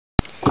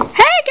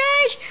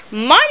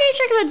My name is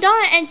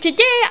Megalodon, and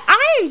today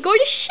I am going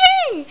to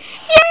sing!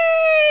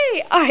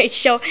 Yay! Alright,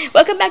 so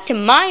welcome back to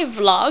my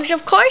vlogs,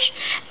 of course.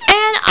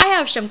 And I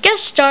have some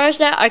guest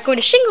stars that are going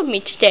to sing with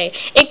me today,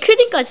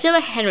 including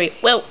Godzilla-Henry.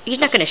 Well,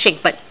 he's not going to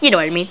sing, but you know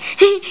what I mean.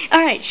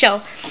 Alright,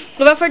 so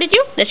without further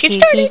ado, let's get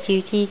started.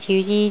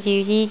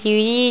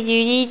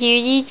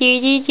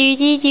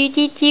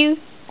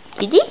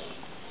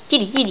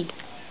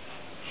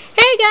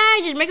 Hey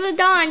guys, it's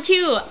Megalodon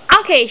too.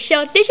 Okay,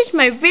 so this is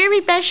my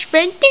very best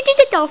friend, Dudu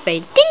the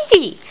Dolphin.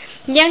 Dee.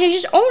 Now he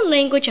has his own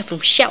language of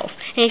himself,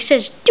 and he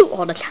says "do"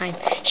 all the time.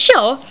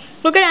 So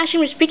we're gonna ask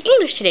him to speak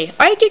English today.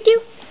 Alright, Dudu?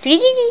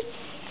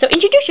 So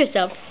introduce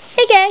yourself.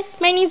 Hey guys,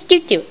 my name's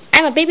Dudu.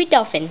 I'm a baby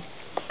dolphin.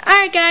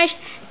 Alright guys,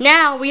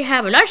 now we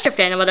have another stuffed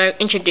animal that I'll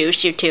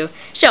introduce you to.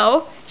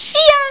 So,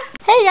 see ya!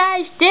 Hey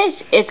guys,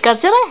 this is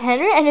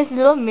Godzilla-Henry and his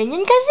little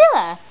minion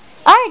Godzilla.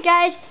 Alright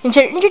guys,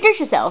 introduce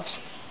yourselves.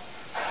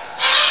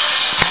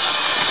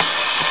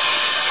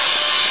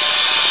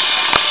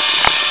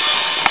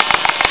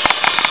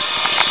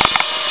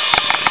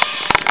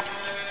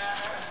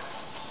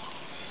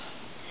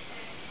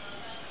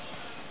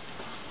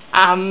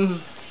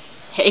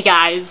 Hey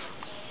guys.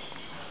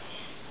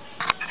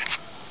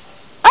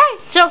 Alright,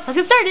 so let's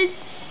get started.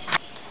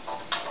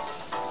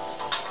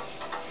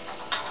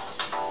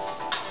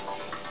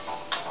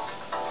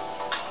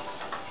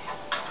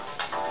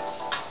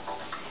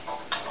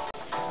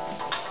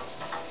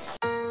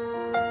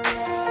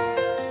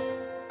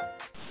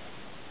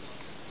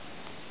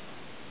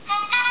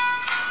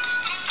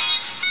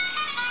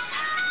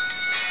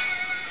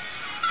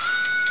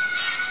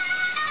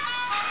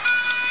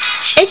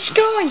 It's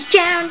going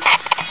down.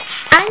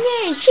 I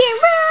need you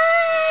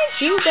run.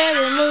 You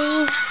better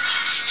move.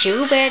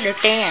 You better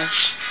dance.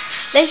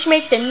 Let's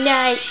make the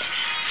night.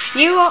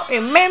 You won't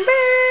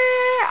remember.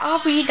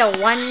 I'll be the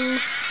one.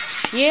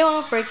 You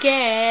won't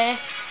forget.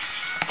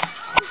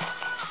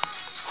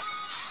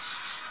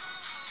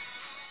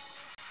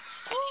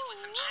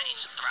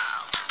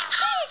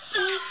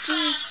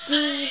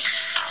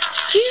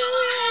 You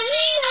and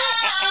me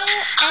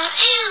are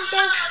in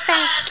the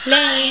fast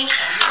lane.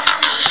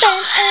 San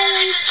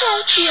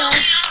Antonio,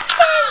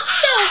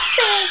 so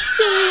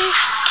fancy.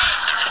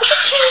 The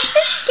case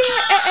is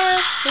still,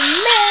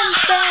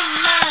 remember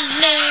my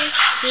name.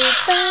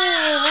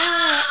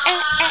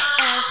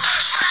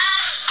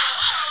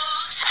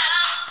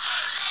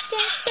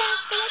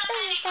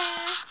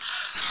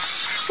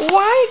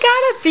 Why you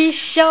gotta be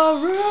so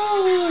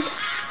rude?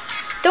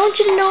 Don't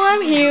you know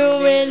I'm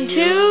human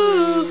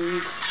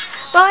too?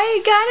 Why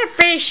you gotta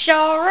be so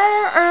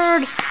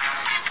rude?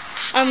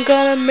 I'm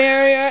gonna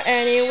marry her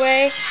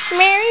anyway.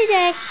 Marry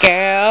that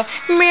girl.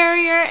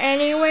 Marry her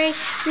anyway.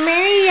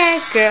 Marry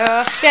that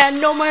girl. Yeah,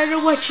 no matter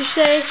what you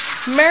say.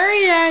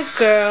 Marry that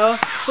girl.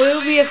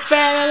 We'll be a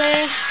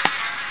family.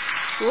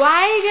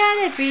 Why you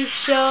gotta be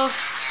so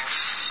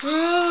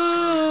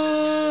rude?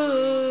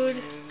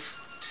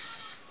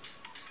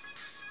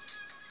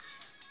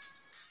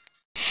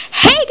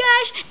 Hey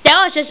guys, that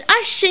was just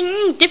us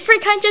singing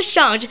different kinds of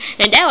songs,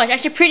 and that was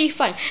actually pretty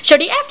fun. So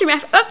the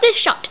aftermath of this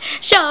shot.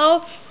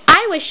 So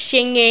I was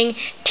singing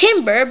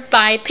Timber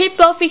by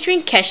Pitbull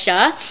featuring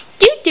Kesha.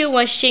 Dudu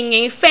was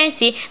singing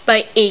Fancy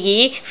by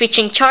Iggy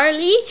featuring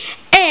Charli.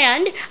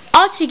 And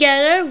all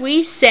together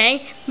we sang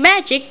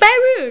Magic by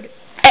Rude.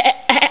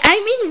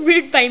 I mean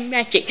Rude by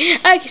Magic.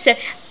 Okay, so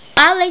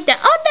I'll link that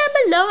all down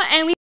below,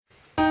 and we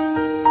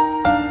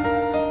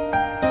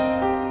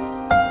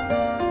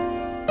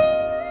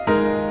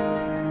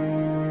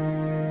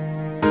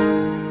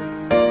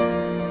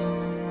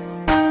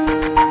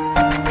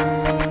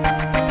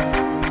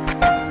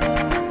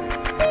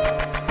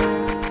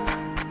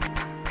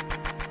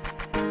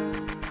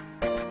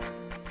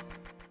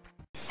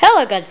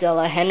Hello,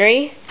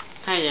 Godzilla-Henry.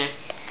 Hi there.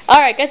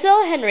 Alright,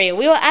 Godzilla-Henry,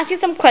 we will ask you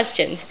some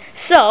questions.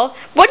 So,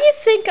 what do you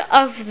think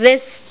of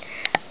this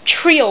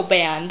trio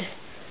band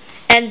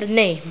and the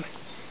name?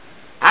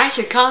 I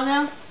should call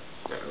them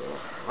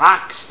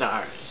rock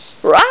stars.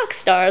 Rock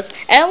stars?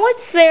 And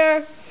what's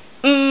their,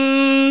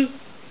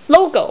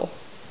 logo?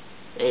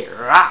 They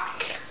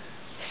rock.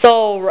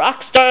 So,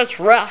 rock stars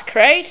rock,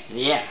 right?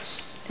 Yes.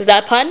 Is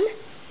that a pun?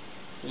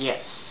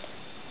 Yes.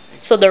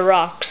 So, they're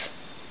rocks.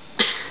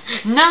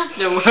 Not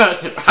the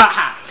word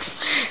rock.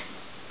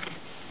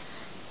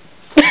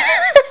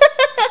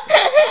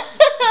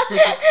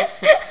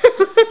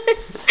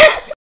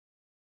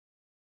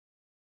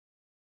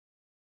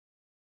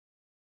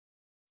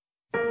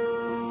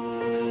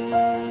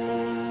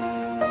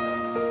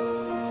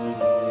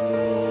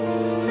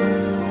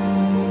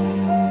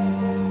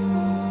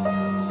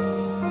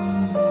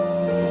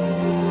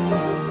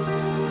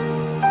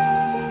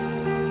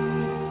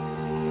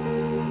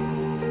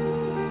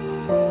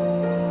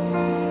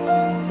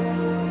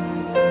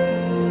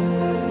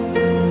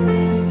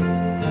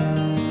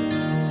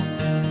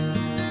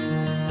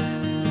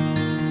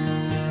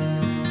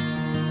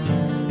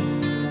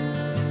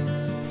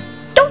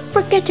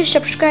 forget to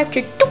subscribe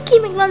to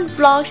Megalodon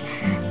Vlogs,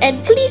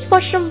 and please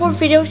watch some more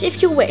videos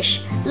if you wish.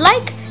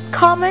 Like,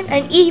 comment,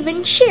 and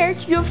even share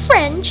to your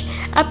friends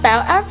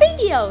about our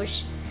videos.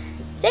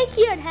 Thank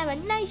you and have a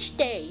nice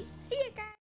day.